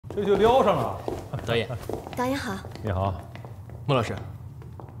这就撩上了。导演，导演好。你好，孟老师。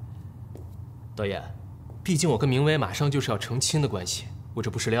导演，毕竟我跟明威马上就是要成亲的关系，我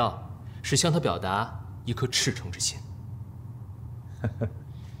这不是撩，是向他表达一颗赤诚之心。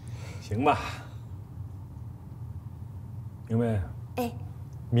行吧。明威，哎，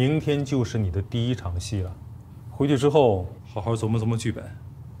明天就是你的第一场戏了，回去之后好好琢磨琢磨剧本。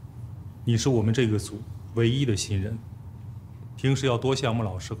你是我们这个组唯一的新人，平时要多向孟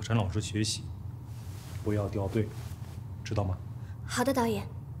老师和陈老师学习，不要掉队，知道吗？好的，导演，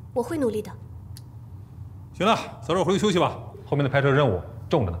我会努力的。行了，早点回去休息吧，后面的拍摄任务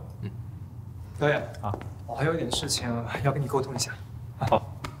重着呢。导演啊，我还有点事情要跟你沟通一下。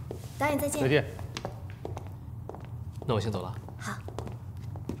好，导演再见。再见。那我先走了。好。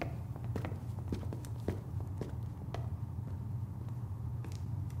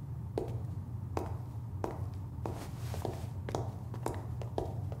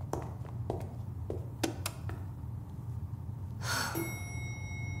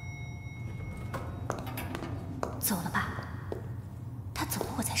走了吧，他走了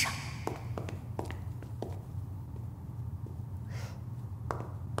我再上。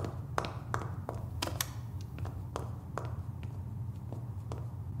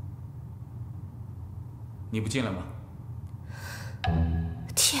你不进来吗？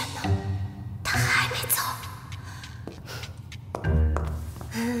天哪，他还没走。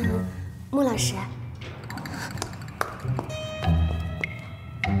穆老师。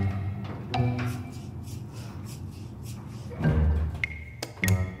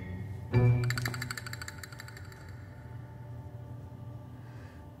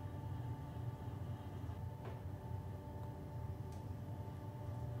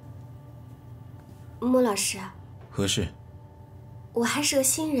穆老师，何事？我还是个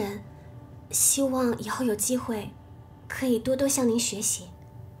新人，希望以后有机会可以多多向您学习。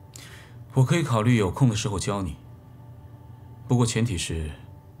我可以考虑有空的时候教你，不过前提是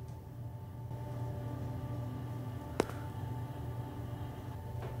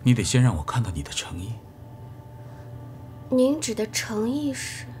你得先让我看到你的诚意。您指的诚意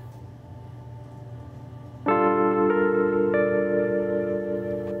是？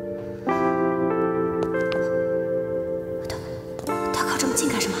他靠这么近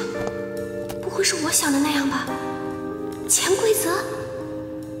干什么？不会是我想的那样吧？潜规则？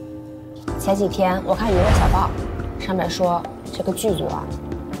前几天我看娱乐小报，上面说这个剧组啊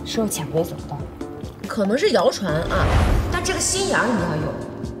是有潜规则的，可能是谣传啊，但这个心眼儿你要有。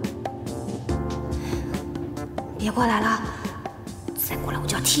别过来了，再过来我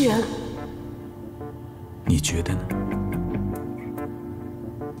就要踢人。你觉得呢？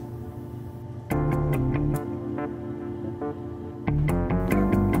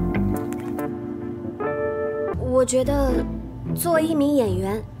我觉得，作为一名演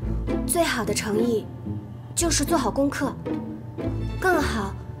员，最好的诚意就是做好功课，更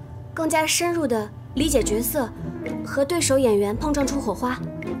好、更加深入地理解角色，和对手演员碰撞出火花。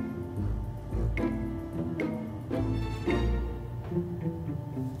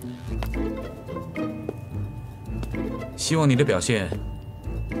希望你的表现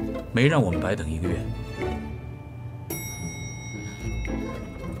没让我们白等1个月。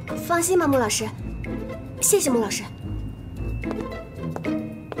放心吧，穆老师，谢谢穆老师。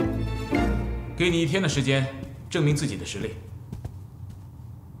给你1天的时间证明自己的实力。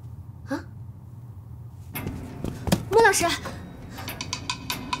啊，穆老师，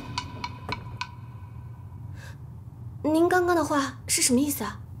您刚刚的话是什么意思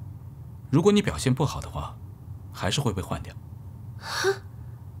啊？如果你表现不好的话，还是会被换掉。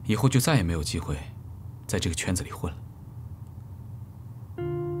以后就再也没有机会在这个圈子里混了。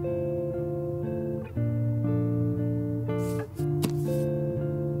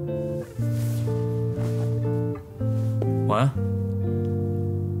晚安。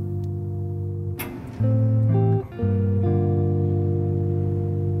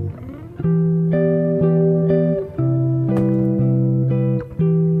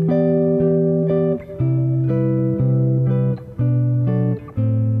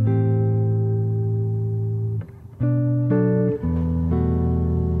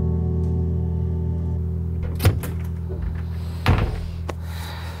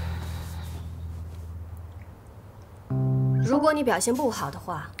如果你表现不好的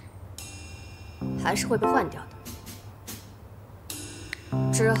话，还是会被换掉的。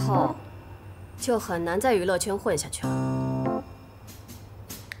之后就很难在娱乐圈混下去了。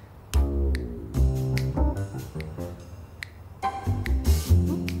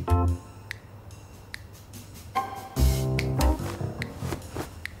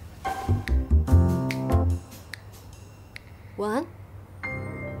晚安。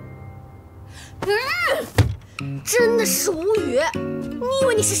真的是无语！你以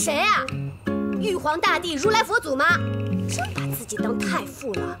为你是谁啊？玉皇大帝、如来佛祖吗？真把自己当太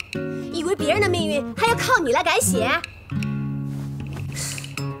傅了，以为别人的命运还要靠你来改写？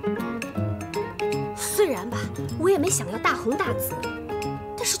虽然吧，我也没想要大红大紫，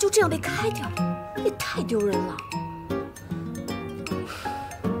但是就这样被开掉，也太丢人了。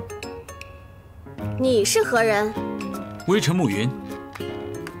你是何人？微臣暮云，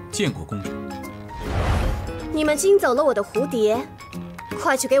见过公主。你们惊走了我的蝴蝶，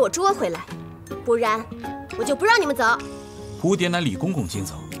快去给我捉回来，不然我就不让你们走。蝴蝶乃李公公惊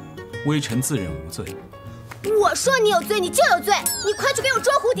走，微臣自认无罪。我说你有罪，你就有罪！你快去给我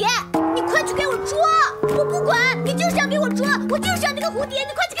捉蝴蝶！你快去给我捉！我不管，你就是要给我捉！我就是要那个蝴蝶！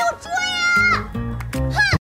你快去给我捉呀！